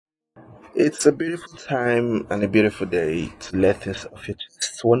It's a beautiful time and a beautiful day to let things off your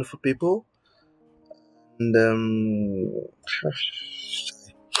chest, wonderful people. And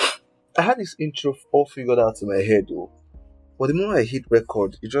I had this intro all figured out in my head, though. But the moment I hit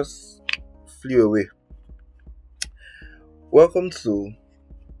record, it just flew away. Welcome to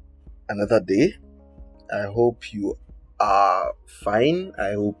another day. I hope you are fine.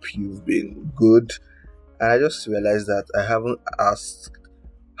 I hope you've been good. And I just realized that I haven't asked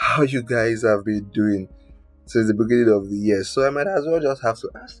how you guys have been doing since the beginning of the year. So I might as well just have to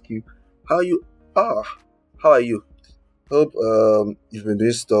ask you how you are. How are you? Hope you've been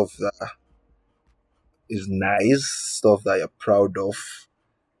doing stuff that is nice, stuff that you're proud of.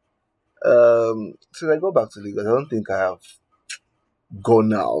 Since I go back to Lagos, I don't think I have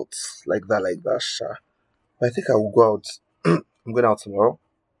gone out like that, sha. But I think I will go out. I'm going out tomorrow.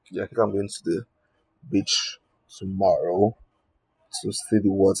 Yeah, I think I'm going to the beach tomorrow to see the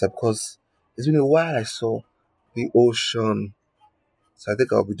water because it's been a while I saw the ocean. So I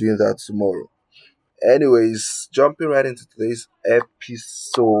think I'll be doing that tomorrow. Anyways, jumping right into today's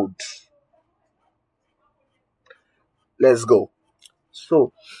episode. Let's go.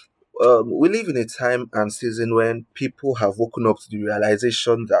 So, we live in a time and season when people have woken up to the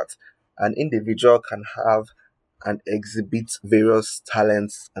realization that an individual can have and exhibit various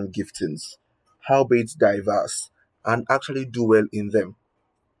talents and giftings, albeit diverse, and actually do well in them.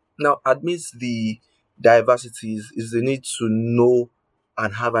 Now, amidst the diversities is the need to know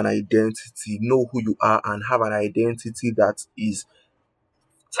and have an identity, know who you are, and have an identity that is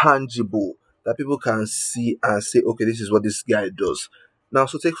tangible that people can see and say, okay, this is what this guy does. Now,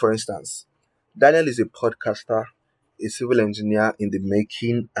 so take for instance, Daniel is a podcaster, a civil engineer in the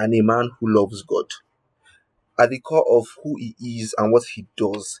making, and a man who loves God. At the core of who he is and what he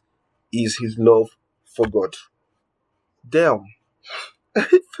does is his love for God. Damn,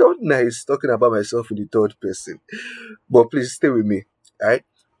 it felt nice talking about myself in the third person, but please stay with me, alright?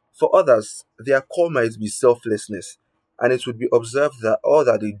 For others, their core might be selflessness, and it would be observed that all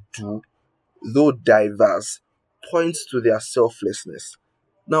that they do though diverse, points to their selflessness.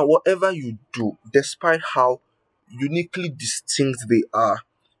 Now, whatever you do, despite how uniquely distinct they are,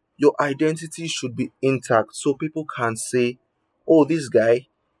 your identity should be intact so people can say, oh, this guy,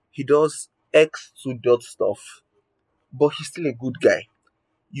 he does X to dot stuff, but he's still a good guy.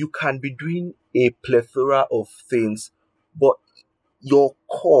 You can be doing a plethora of things, but your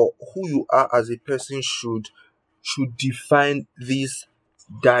core, who you are as a person, should define these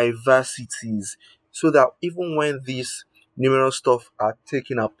diversities so that even when these numerous stuff are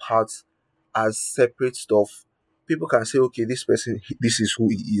taken apart as separate stuff, people can say, okay, this person, this is who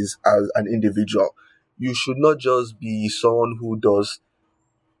he is as an individual. You should not just be someone who goes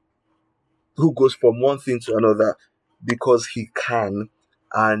from one thing to another because he can,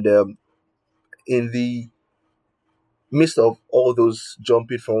 and in the midst of all those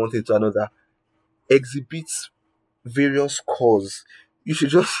jumping from one thing to another, exhibits various cores. You should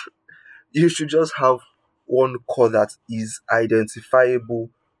just you should just have one core that is identifiable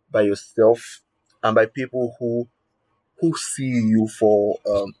by yourself and by people who see you for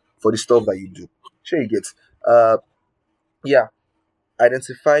the stuff that you do. Sure you get. Uh yeah,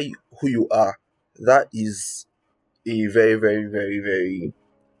 identify who you are. That is a very, very, very, very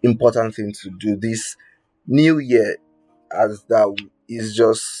important thing to do this new year as that is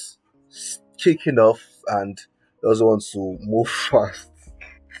just kicking off and doesn't want to move fast.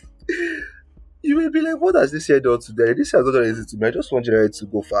 You may be like, what has this year done today? This year has not done anything to me. I just want January to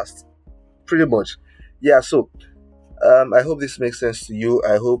go fast. Pretty much. Yeah, so I hope this makes sense to you.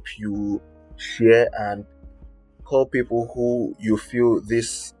 I hope you share and call people who you feel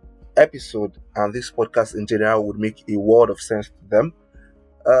this episode and this podcast in general would make a world of sense to them.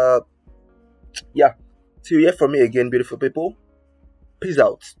 Uh yeah. Till you hear from me again, beautiful people. Peace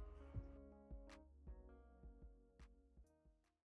out.